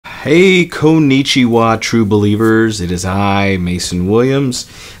Hey, konnichiwa, true believers. It is I, Mason Williams,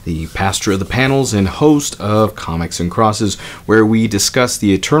 the pastor of the panels and host of Comics and Crosses, where we discuss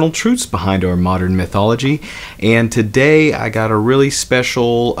the eternal truths behind our modern mythology. And today I got a really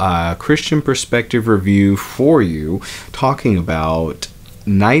special Christian perspective review for you, talking about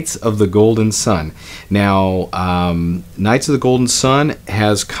Knights of the Golden Sun. Now, Knights of the Golden Sun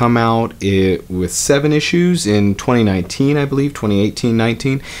has come out with 7 issues in 2019, I believe,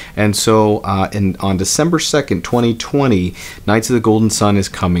 2018-19. And so on December 2nd, 2020, Knights of the Golden Sun is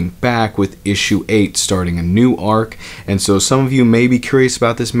coming back with issue 8, starting a new arc. And so some of you may be curious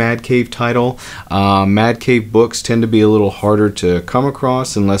about this Mad Cave title. Mad Cave books tend to be a little harder to come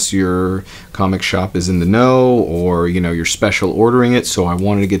across unless your comic shop is in the know, or you're special ordering it. So I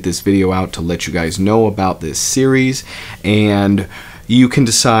wanted to get this video out to let you guys know about this series, and you can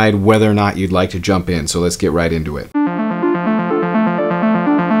decide whether or not you'd like to jump in. So let's get right into it.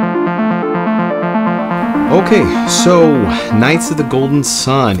 Okay, so Knights of the Golden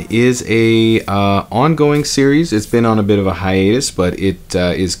Sun is a ongoing series. It's been on a bit of a hiatus, but it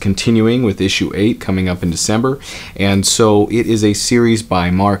is continuing with issue 8 coming up in December. And so it is a series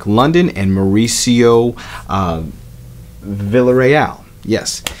by Mark London and Mauricio Villarreal.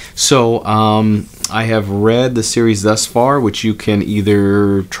 Yes. So I have read the series thus far, which you can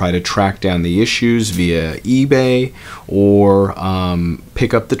either try to track down the issues via eBay or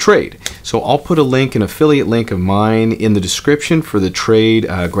pick up the trade. So I'll put a link, an affiliate link of mine, in the description for the trade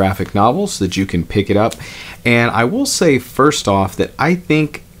graphic novels so that you can pick it up. And I will say first off that I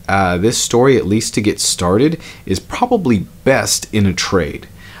think this story, at least to get started, is probably best in a trade.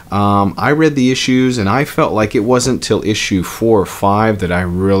 I read the issues and I felt like it wasn't till issue 4 or 5 that I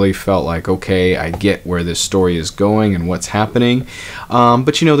really felt like, okay, I get where this story is going and what's happening.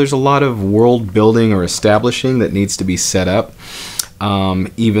 But there's a lot of world building or establishing that needs to be set up,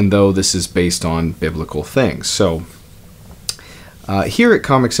 even though this is based on biblical things. So here at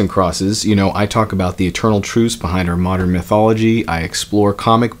Comics and Crosses, I talk about the eternal truths behind our modern mythology. I explore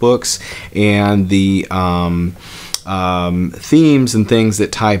comic books and the themes and things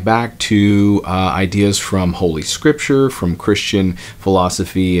that tie back to ideas from Holy Scripture, from Christian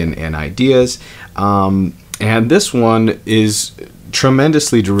philosophy and ideas. And this one is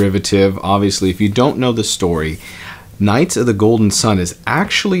tremendously derivative. Obviously, if you don't know the story, Knights of the Golden Sun is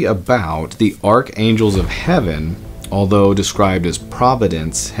actually about the archangels of heaven. Although described as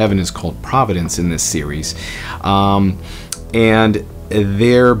Providence, heaven is called Providence in this series. And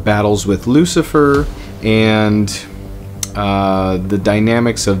their battles with Lucifer and the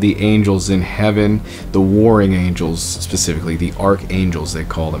dynamics of the angels in heaven, the warring angels specifically, the archangels they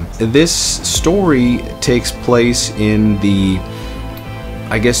call them. This story takes place in the,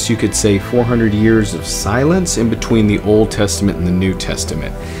 I guess you could say, 400 years of silence in between the Old Testament and the New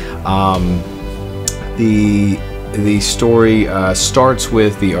Testament. The story starts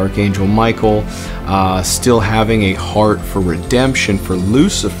with the Archangel Michael still having a heart for redemption for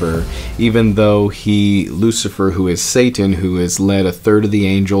Lucifer, even though Lucifer, who is Satan, who has led a third of the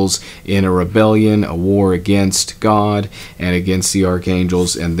angels in a rebellion, a war against God and against the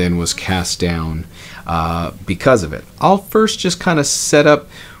archangels, and then was cast down because of it. I'll first just kind of set up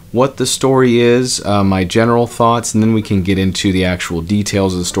what the story is, my general thoughts, and then we can get into the actual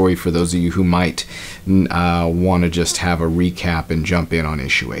details of the story for those of you who might want to just have a recap and jump in on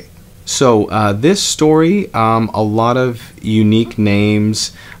issue 8. So this story, a lot of unique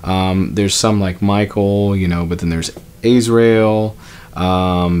names. There's some like Michael, but then there's Azrael,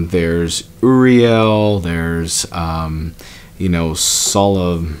 there's Uriel, there's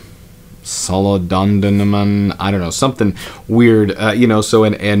Solodondonaman, I don't know, something weird, so,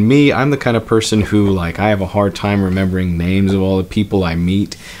 and me, I'm the kind of person who, I have a hard time remembering names of all the people I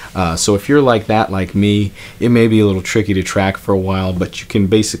meet, so if you're like that, like me, it may be a little tricky to track for a while, but you can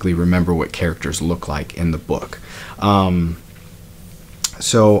basically remember what characters look like in the book.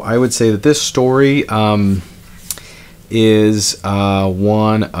 So I would say that this story is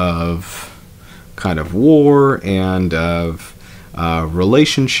one of kind of war and of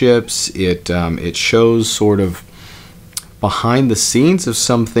relationships. It shows sort of behind the scenes of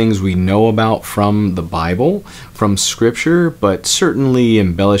some things we know about from the Bible, from Scripture, but certainly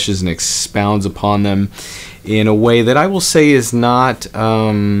embellishes and expounds upon them in a way that I will say is not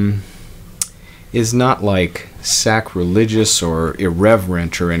like sacrilegious or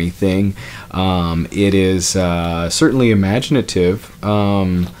irreverent or anything. It is certainly imaginative,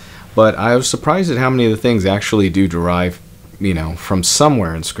 but I was surprised at how many of the things actually do derive from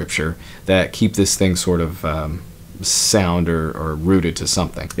somewhere in Scripture that keep this thing sort of sound or rooted to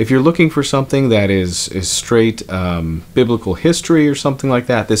something. If you're looking for something that is straight biblical history or something like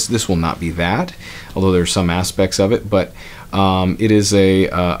that, this will not be that, although there's some aspects of it. But it is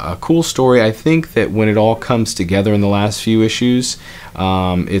a cool story. I think that when it all comes together in the last few issues,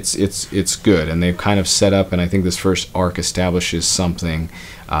 it's good, and they've kind of set up, and I think this first arc establishes something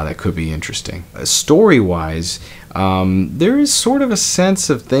that could be interesting. Story-wise, there is sort of a sense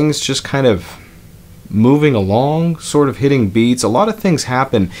of things just kind of moving along, sort of hitting beats. A lot of things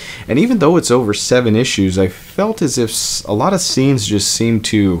happen, and even though it's over 7 issues, I felt as if a lot of scenes just seem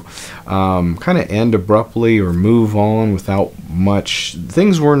to kind of end abruptly or move on without much.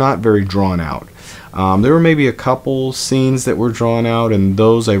 Things were not very drawn out. There were maybe a couple scenes that were drawn out, and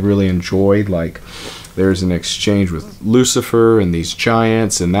those I really enjoyed, like there's an exchange with Lucifer and these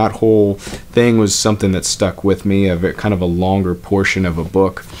giants, and that whole thing was something that stuck with me, kind of a longer portion of a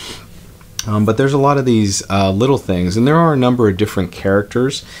book. But there's a lot of these little things, and there are a number of different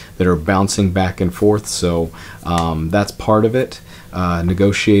characters that are bouncing back and forth, so that's part of it,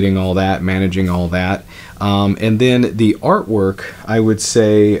 negotiating all that, managing all that. And then the artwork, I would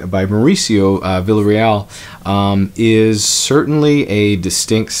say, by Mauricio Villarreal, is certainly a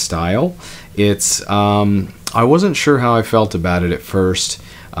distinct style. It's I wasn't sure how I felt about it at first.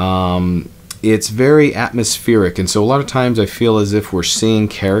 It's very atmospheric, and so a lot of times I feel as if we're seeing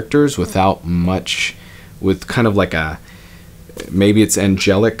characters without much, with kind of like maybe it's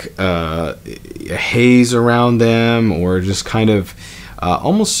angelic haze around them, or just kind of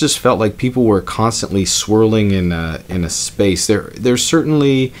almost just felt like people were constantly swirling in a space. There's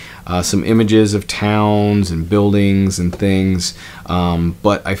certainly some images of towns and buildings and things,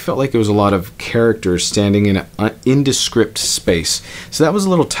 but I felt like there was a lot of characters standing in an indescript space. So that was a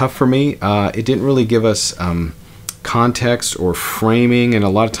little tough for me. It didn't really give us context or framing, and a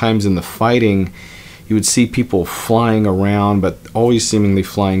lot of times in the fighting, you would see people flying around, but always seemingly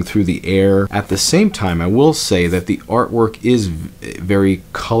flying through the air. At the same time, I will say that the artwork is very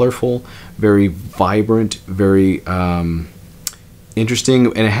colorful, very vibrant, very interesting,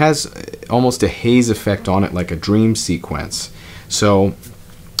 and it has almost a haze effect on it, like a dream sequence. So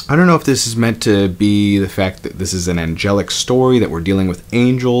I don't know if this is meant to be the fact that this is an angelic story, that we're dealing with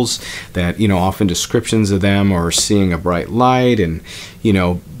angels, that, you know, often descriptions of them are seeing a bright light and, you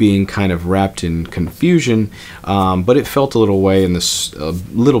know, being kind of wrapped in confusion. But it felt a little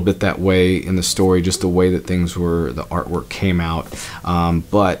bit that way in the story, just the way that things were, the artwork came out.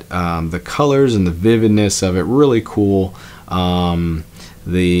 But the colors and the vividness of it, really cool.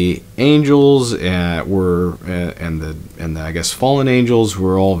 The angels were, and the I guess fallen angels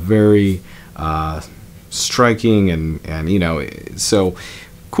were all very striking, and you know, so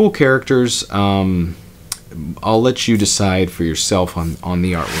cool characters. I'll let you decide for yourself on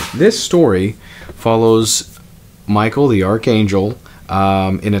the artwork. This story follows Michael the Archangel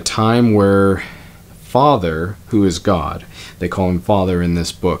in a time where Father, who is God, they call him Father in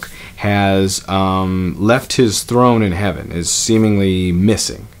this book, has left his throne in heaven, is seemingly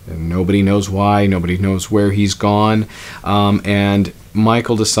missing. And nobody knows why, nobody knows where he's gone. And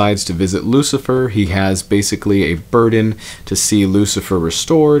Michael decides to visit Lucifer. He has basically a burden to see Lucifer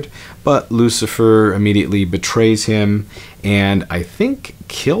restored, but Lucifer immediately betrays him and I think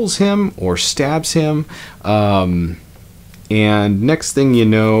kills him or stabs him. And next thing you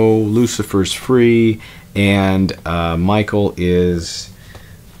know, Lucifer's free, and Michael is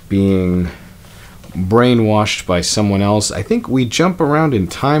being brainwashed by someone else. I think we jump around in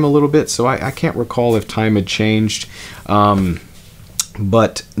time a little bit, so I can't recall if time had changed.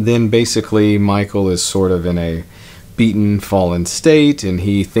 But then basically Michael is sort of in a beaten, fallen state, and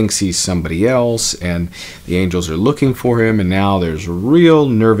he thinks he's somebody else, and the angels are looking for him, and now there's real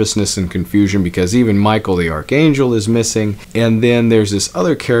nervousness and confusion because even Michael the Archangel is missing. And then there's this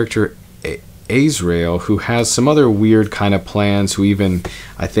other character, Azrael, who has some other weird kind of plans, who even,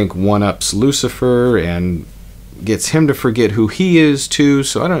 I think, one-ups Lucifer and gets him to forget who he is too.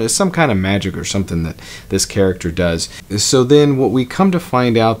 So I don't know, it's some kind of magic or something that this character does. So then what we come to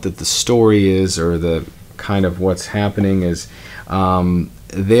find out that the story is, or the kind of what's happening is,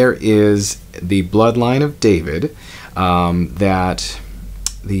 there is the bloodline of David that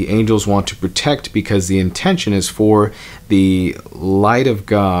the angels want to protect, because the intention is for the light of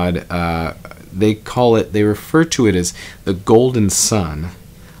God. They refer to it as the golden sun,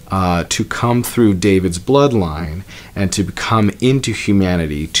 to come through David's bloodline and to come into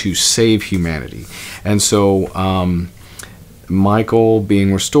humanity, to save humanity. And so Michael,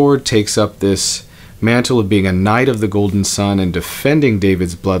 being restored, takes up this mantle of being a knight of the golden sun and defending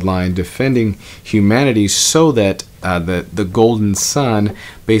David's bloodline, defending humanity, so that the golden sun,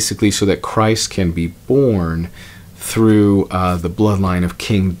 basically so that Christ can be born through the bloodline of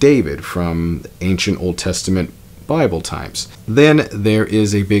King David from ancient Old Testament Bible times. Then there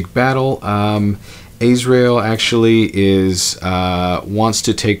is a big battle. Azrael actually wants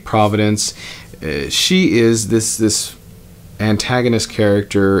to take Providence. She is this antagonist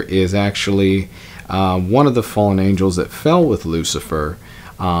character is actually one of the fallen angels that fell with Lucifer.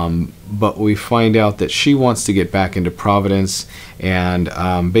 But we find out that she wants to get back into Providence,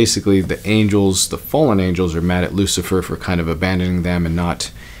 and basically the fallen angels, are mad at Lucifer for kind of abandoning them and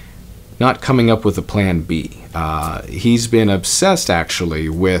not coming up with a plan B. He's been obsessed actually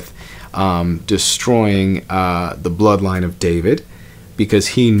with destroying the bloodline of David, because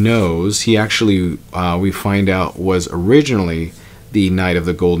he actually, we find out, was originally the Knight of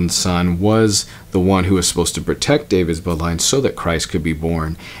the Golden Sun, was the one who was supposed to protect David's bloodline so that Christ could be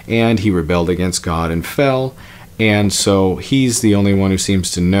born. And he rebelled against God and fell. And so he's the only one who seems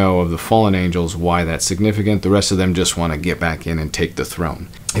to know of the fallen angels why that's significant. The rest of them just want to get back in and take the throne.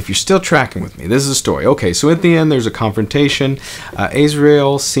 If you're still tracking with me, this is a story. Okay, so at the end there's a confrontation.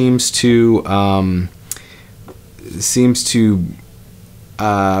 Azrael seems to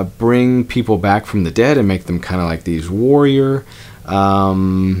bring people back from the dead and make them kind of like these warrior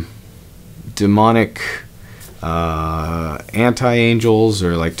demonic anti-angels,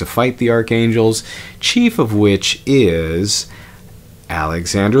 or like to fight the archangels, chief of which is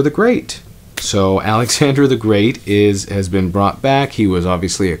Alexander the Great. So Alexander the Great has been brought back. He was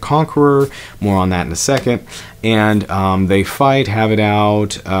obviously a conqueror. More on that in a second. And they fight, have it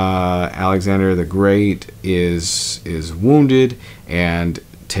out. Alexander the Great is wounded and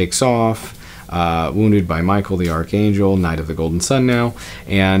takes off. Wounded by Michael the Archangel, Knight of the Golden Sun now.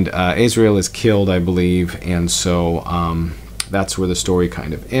 And Azrael is killed, I believe. And so that's where the story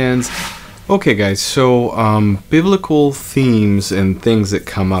kind of ends. Okay, guys, so biblical themes and things that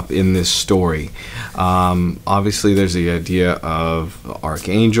come up in this story. Obviously, there's the idea of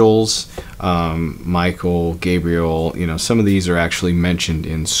archangels, Michael, Gabriel. Some of these are actually mentioned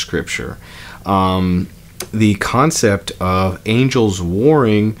in Scripture. The concept of angels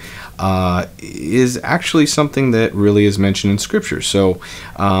warring is actually something that really is mentioned in Scripture. So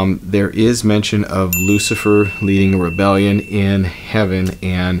there is mention of Lucifer leading a rebellion in heaven,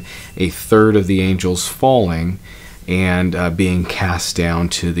 and a third of the angels falling and being cast down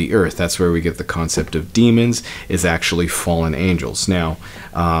to the earth. That's where we get the concept of demons, is actually fallen angels. Now,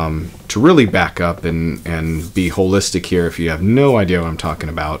 to really back up and be holistic here, if you have no idea what I'm talking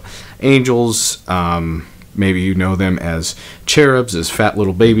about, angels, maybe you know them as cherubs, as fat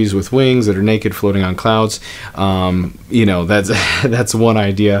little babies with wings that are naked floating on clouds. That's one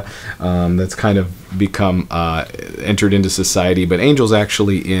idea that's kind of become entered into society. But angels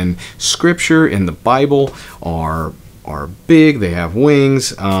actually in Scripture, in the Bible, are big. They have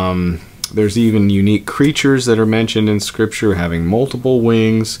wings. There's even unique creatures that are mentioned in Scripture having multiple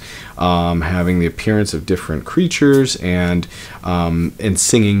wings, having the appearance of different creatures, and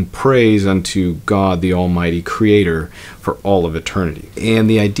singing praise unto God, the Almighty Creator, for all of eternity. And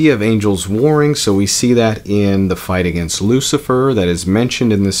the idea of angels warring, so we see that in the fight against Lucifer that is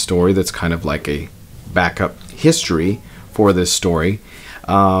mentioned in this story. That's kind of like a backup history for this story.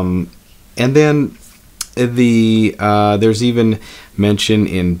 And then there's even mention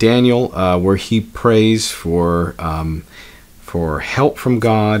in Daniel where he prays for help from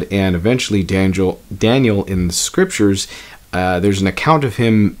God, and eventually Daniel in the Scriptures, there's an account of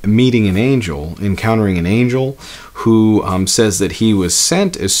him encountering an angel who says that he was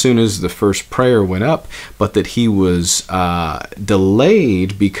sent as soon as the first prayer went up, but that he was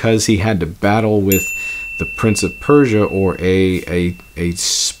delayed because he had to battle with the Prince of Persia, or a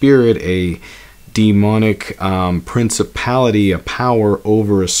spirit, a demonic principality, a power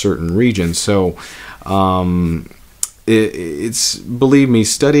over a certain region. So it's believe me,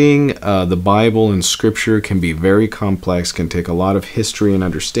 studying the Bible and Scripture can be very complex, can take a lot of history and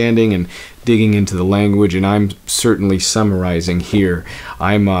understanding and digging into the language, and I'm certainly summarizing here.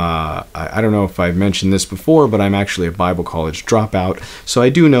 I don't know if I've mentioned this before, but I'm actually a Bible college dropout, so I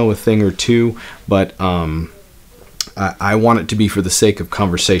do know a thing or two, but I want it to be for the sake of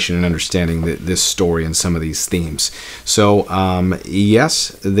conversation and understanding this story and some of these themes. So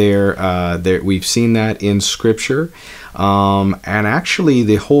yes, we've seen that in Scripture, and actually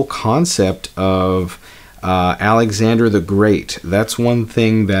the whole concept of Alexander the Great. That's one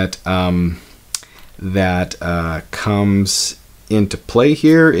thing that comes into play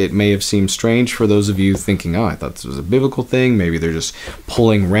here. It may have seemed strange for those of you thinking, oh, I thought this was a biblical thing. Maybe they're just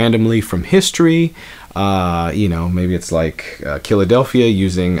pulling randomly from history. Maybe it's like Philadelphia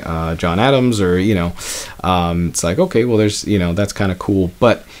using John Adams, or it's like, okay, well, there's that's kind of cool.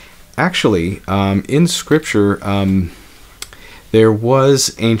 But actually, in Scripture, there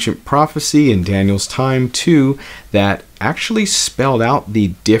was ancient prophecy in Daniel's time too that actually spelled out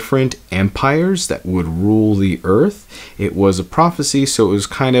the different empires that would rule the earth. It was a prophecy, so it was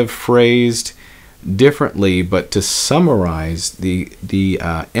kind of phrased differently, but to summarize the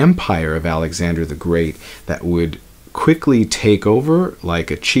empire of Alexander the Great that would quickly take over like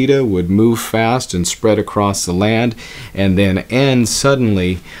a cheetah, would move fast and spread across the land, and then end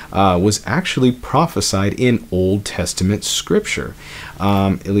suddenly, was actually prophesied in Old Testament scripture.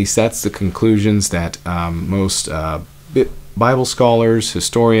 At least that's the conclusions that most Bible scholars,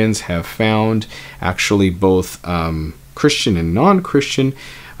 historians have found. Actually, both Christian and non-Christian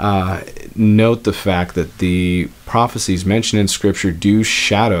note the fact that the prophecies mentioned in scripture do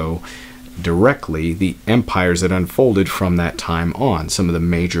shadow directly the empires that unfolded from that time on, some of the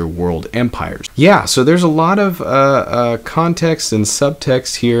major world empires. Yeah, so there's a lot of context and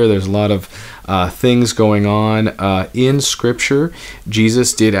subtext here. There's a lot of things going on in Scripture.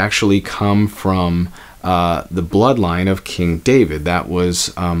 Jesus did actually come from the bloodline of King David. That was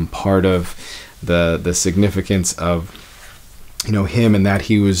part of the significance of him, and that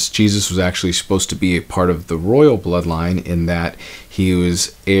Jesus was actually supposed to be a part of the royal bloodline, in that he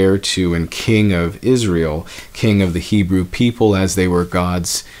was heir to and king of Israel, king of the Hebrew people, as they were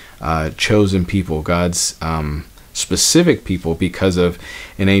God's chosen people, God's specific people, because of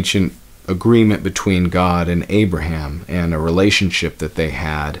an ancient agreement between God and Abraham and a relationship that they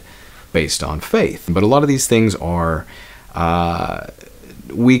had based on faith. But a lot of these things are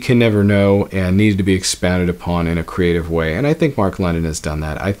we can never know and needed to be expanded upon in a creative way. And I think Mark London has done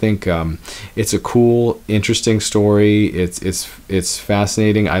that. I think it's a cool, interesting story. It's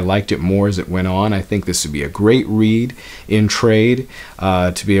fascinating. I liked it more as it went on. I think this would be a great read in trade,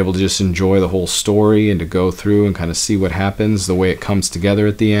 to be able to just enjoy the whole story and to go through and kind of see what happens. The way it comes together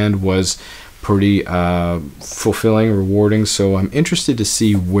at the end was pretty fulfilling, rewarding. So I'm interested to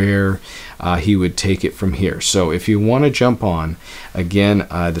see where he would take it from here. So if you want to jump on, again,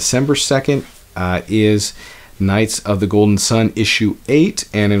 December 2nd is Knights of the Golden Sun issue 8,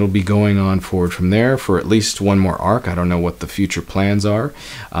 and it'll be going on forward from there for at least one more arc. I don't know what the future plans are.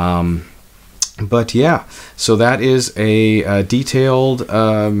 But yeah, so that is a detailed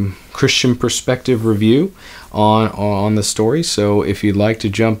Christian perspective review on the story. So if you'd like to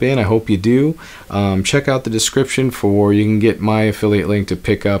jump in, I hope you do. Check out the description you can get my affiliate link to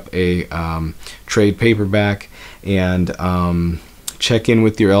pick up a trade paperback, and check in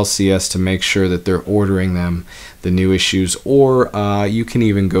with your LCS to make sure that they're ordering the new issues, or you can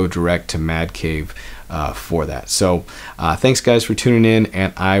even go direct to Mad Cave for that. So thanks guys for tuning in,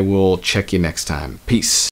 and I will check you next time. Peace.